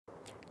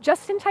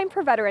Just in time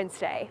for Veterans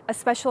Day, a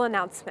special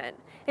announcement.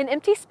 An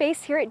empty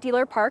space here at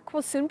Dealer Park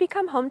will soon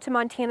become home to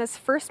Montana's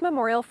first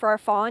memorial for our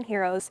fallen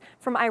heroes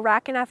from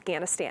Iraq and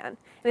Afghanistan.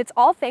 And it's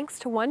all thanks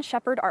to one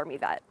Shepherd Army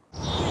vet.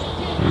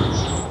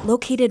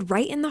 Located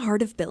right in the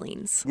heart of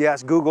Billings.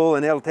 Yes, Google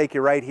and it'll take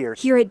you right here.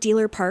 Here at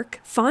Dealer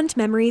Park, fond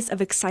memories of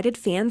excited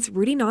fans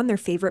rooting on their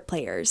favorite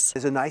players.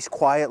 It's a nice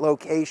quiet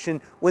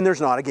location when there's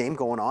not a game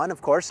going on,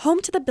 of course. Home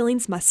to the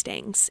Billings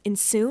Mustangs, and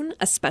soon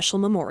a special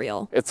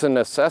memorial. It's a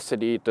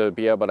necessity to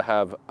be able to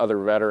have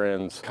other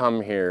veterans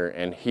come here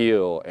and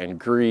heal and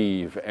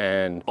grieve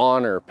and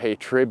honor, pay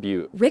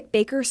tribute. Rick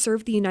Baker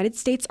served the United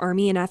States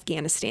Army in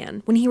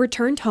Afghanistan. When he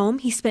returned home,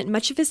 he spent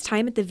much of his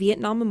time at the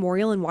Vietnam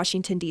Memorial in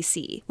Washington,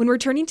 D.C. When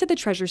returning to the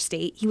Treasure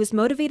State, he was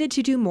motivated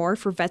to do more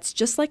for vets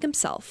just like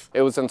himself.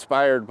 It was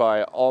inspired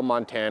by all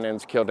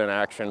Montanans killed in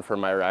action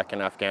from Iraq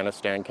and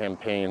Afghanistan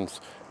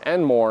campaigns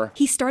and more.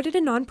 He started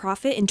a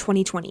nonprofit in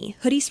 2020,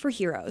 Hoodies for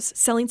Heroes,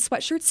 selling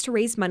sweatshirts to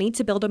raise money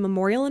to build a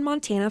memorial in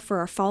Montana for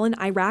our fallen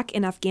Iraq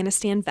and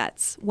Afghanistan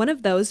vets, one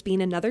of those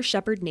being another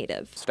Shepherd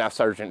native. Staff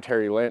Sergeant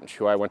Terry Lynch,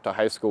 who I went to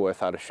high school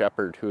with out of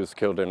Shepherd, who was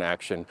killed in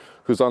action,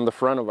 who's on the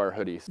front of our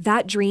hoodies.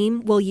 That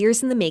dream, while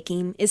years in the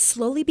making, is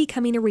slowly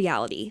becoming a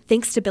reality,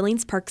 thanks to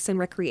Billings Parks and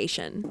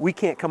Recreation. We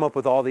can't come up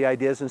with all the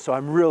ideas, and so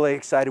I'm really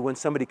excited when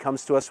somebody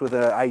comes to us with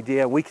an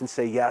idea, we can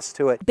say yes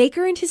to it.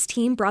 Baker and his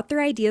team brought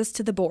their ideas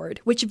to the board,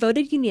 which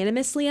voted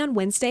unanimously on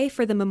Wednesday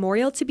for the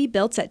memorial to be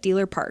built at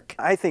Dealer Park.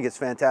 I think it's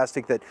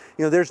fantastic that,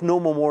 there's no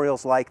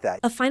memorials like that.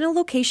 A final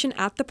location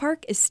at the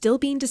park is still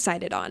being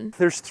decided on.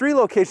 There's 3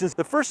 locations.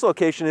 The first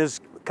location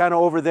is kind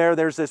of over there.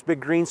 There's this big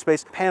green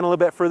space. Pan a little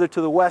bit further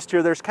to the west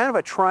here. There's kind of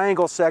a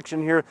triangle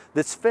section here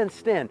that's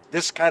fenced in.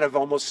 This kind of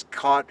almost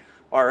caught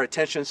our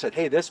attention and said,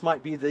 hey, this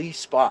might be the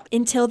spot.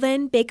 Until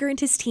then, Baker and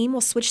his team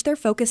will switch their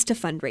focus to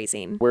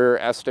fundraising. We're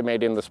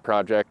estimating this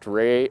project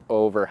right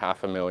over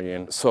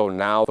 $500,000. So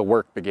now the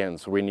work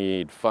begins. We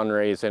need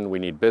fundraising, we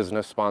need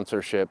business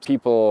sponsorships,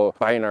 people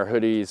buying our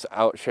hoodies,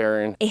 out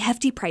sharing. A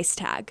hefty price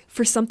tag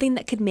for something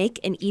that could make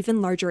an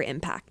even larger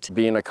impact.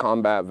 Being a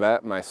combat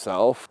vet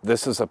myself,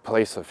 this is a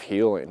place of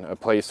healing, a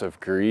place of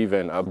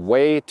grieving, a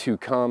way to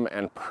come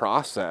and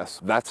process.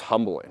 That's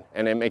humbling,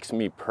 and it makes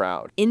me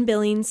proud. In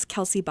Billings,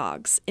 Kelsey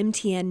Boggs,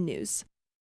 MTN News.